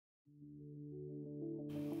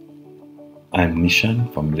I am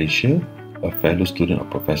Nishan from Malaysia, a fellow student of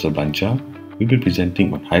Prof.Bancha. We will be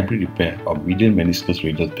presenting on hybrid repair of medial meniscus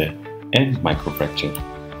radial tear and microfracture.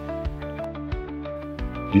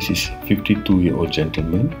 This is a 52-year-old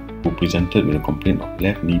gentleman who presented with a complaint of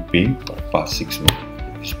left knee pain for the past 6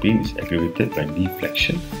 months. His pain is aggravated by knee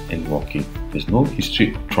flexion and walking. There is no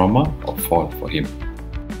history of trauma or fall for him.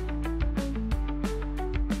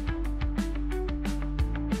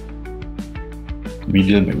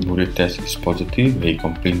 Medial McMurray test is positive where he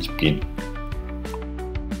complains pain.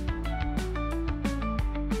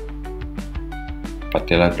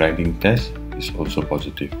 Patella grinding test is also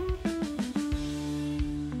positive.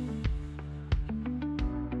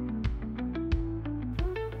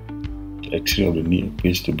 The X-ray of the knee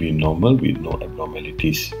appears to be normal with no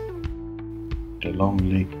abnormalities. The long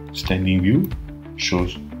leg standing view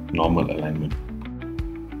shows normal alignment.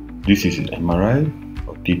 This is an MRI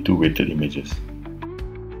of T2 weighted images.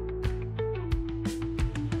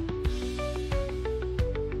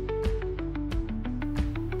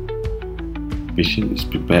 The patient is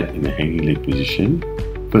prepared in a hanging leg position.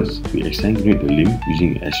 First, we exsanguinate the limb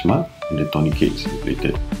using an edge mark and the tourniquet is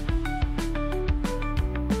inflated.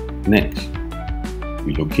 Next,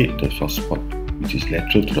 we locate the soft spot, which is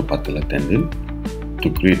lateral to the patellar tendon, to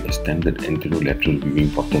create a standard anterolateral viewing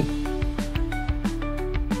portal.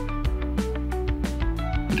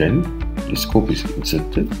 Then, the scope is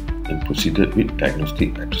inserted and proceeded with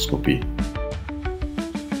diagnostic arthroscopy.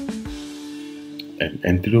 An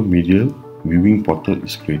anteromedial viewing portal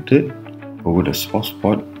is created over the soft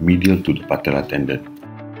spot medial to the patellar tendon.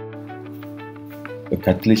 A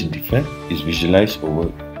cartilage defect is visualized over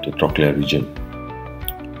the trochlear region.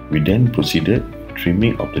 We then proceeded with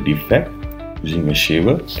trimming of the defect using a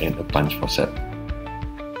shaver and a punch forceps.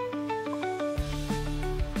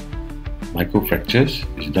 Microfractures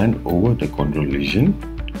is done over the chondral lesion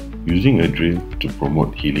using a drill to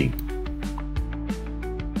promote healing.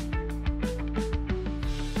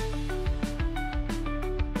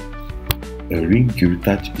 A ring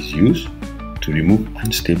curettage is used to remove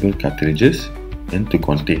unstable cartilages and to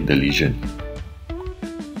contain the lesion.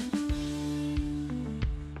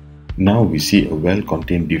 Now we see a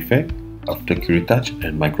well-contained defect after curettage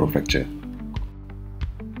and microfracture.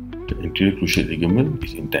 The anterior cruciate ligament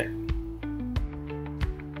is intact.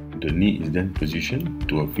 The knee is then positioned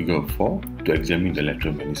to a figure of 4 to examine the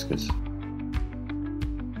lateral meniscus.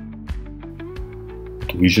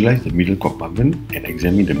 To visualize the medial compartment and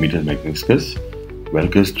examine the medial meniscus,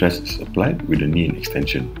 valgus stress is applied with the knee in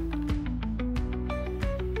extension.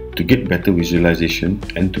 To get better visualization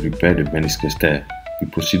and to repair the meniscus tear, we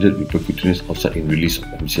proceeded with percutaneous outside in release of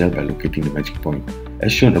MCL by locating the magic point.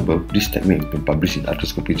 As shown above, this technique has been published in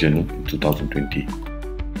Arthroscopy Journal in 2020.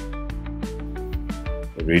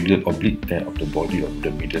 A radial oblique tear of the body of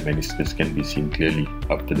the medial meniscus can be seen clearly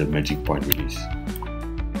after the magic point release.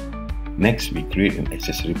 Next, we create an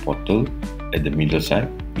accessory portal at the medial side,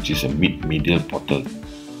 which is a mid-medial portal,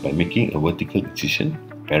 by making a vertical incision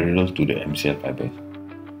parallel to the MCL fiber.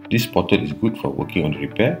 This portal is good for working on the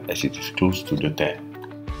repair as it is close to the tear.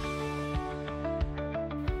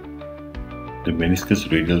 The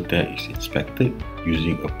meniscus radial tear is inspected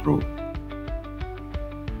using a probe.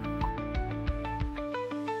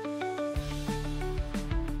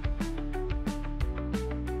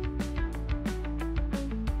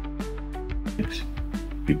 Next,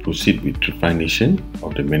 we proceed with trephination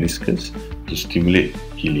of the meniscus to stimulate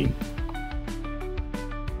healing.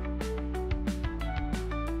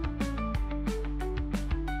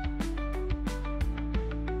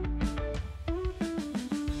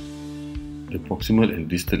 The proximal and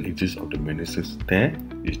distal edges of the meniscus tear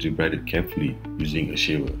is debrided carefully using a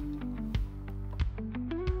shaver.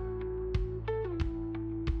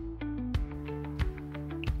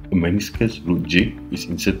 A meniscus root jig is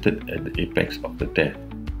inserted at the apex of the tear.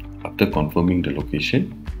 After confirming the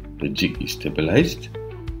location, the jig is stabilized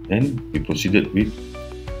and we proceeded with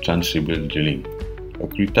transtibial drilling. A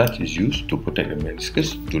curettage is used to protect the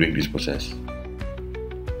meniscus during this process.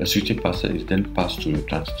 A suture passer is then passed through the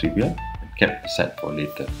transtibial and kept aside for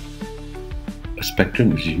later. A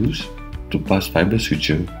spectrum is used to pass fiber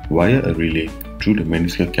suture via a relay through the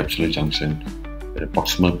meniscal capsular junction at the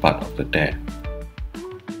proximal part of the tear.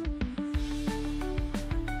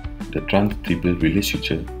 The transtibial relay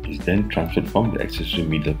suture is then transferred from the accessory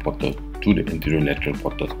medial portal to the anterolateral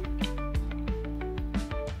portal.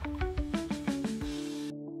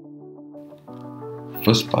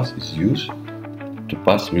 First pass is used to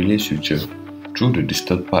pass relay suture through the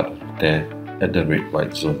distal part of the tear at the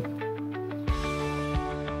red-white zone.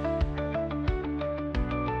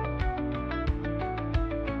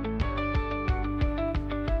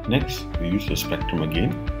 Next, we use the spectrum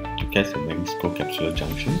again to catch the meniscocapsular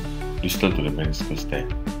junction distal to the meniscus tear.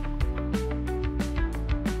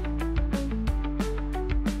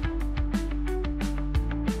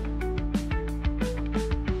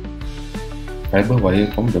 Fiber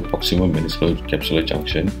wire from the proximal meniscocapsular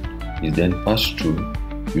junction is then passed through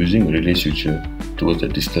using relay suture towards the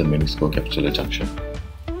distal meniscocapsular junction.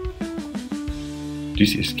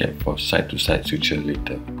 This is kept for side-to-side suture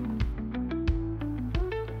later.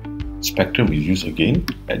 Spectrum is used again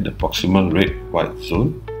at the proximal red-white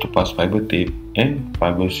zone to pass fiber tape and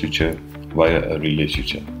fiber suture via a relay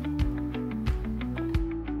suture.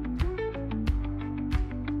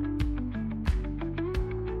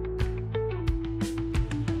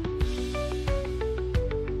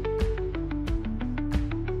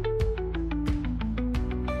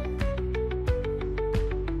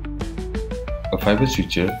 A fiber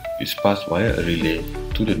suture is passed via a relay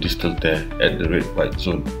to the distal tear at the red-white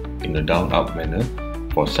zone in a down-up manner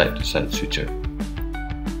for side-to-side suture.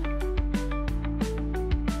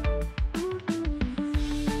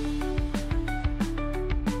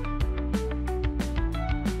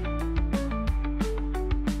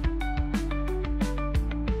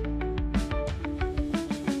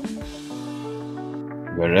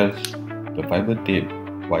 Whereas the fiber tape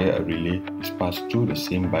via a relay is passed through the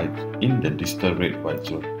same bites in the distal red-white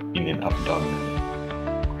zone in an up-down manner.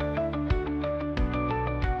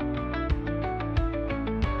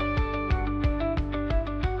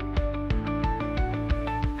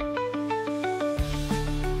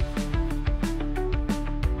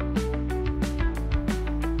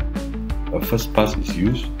 A first pass is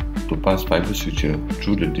used to pass fiber suture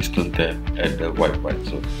through the distal tear at the white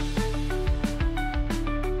zone.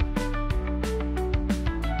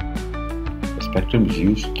 A spectrum is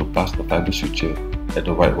used to pass the fiber suture at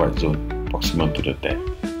the white zone proximal to the tear.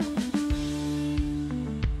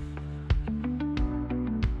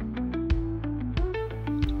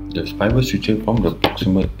 The fiber suture from the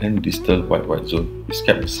proximal and distal white zone is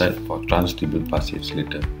kept aside for transtibial passage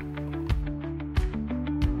later.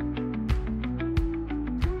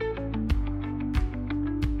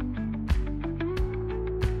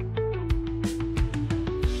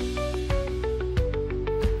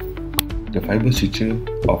 The fiber suture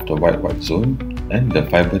of the white zone and the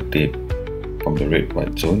fiber tape from the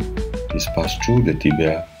red-white zone is passed through the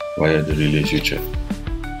tibia via the relay suture.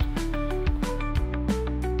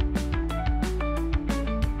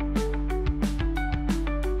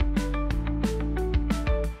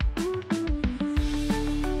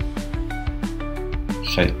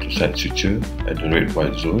 Side-to-side suture at the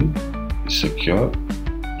red-white zone is secured,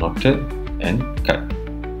 knotted, and cut.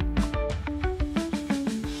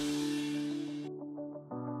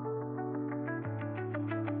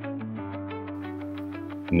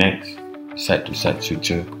 Next, side-to-side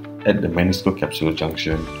suture at the meniscocapsular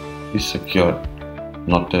junction is secured,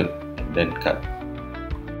 knotted, and then cut.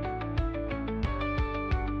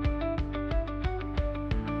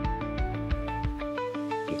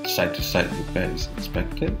 The side-to-side repair is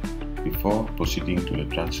inspected before proceeding to the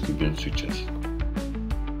transtibial sutures.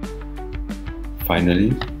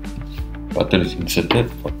 Finally, butter is inserted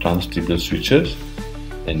for transtibial sutures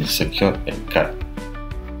and is secured and cut.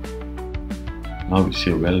 Now we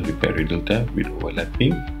see a well-repaired radial tear with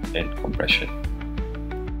overlapping and compression.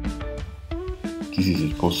 This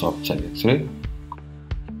is a post-op side X-ray.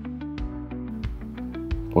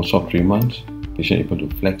 Post-op 3 months, patient able to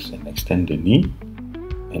flex and extend the knee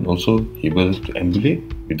and also able to ambulate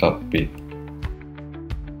without pain.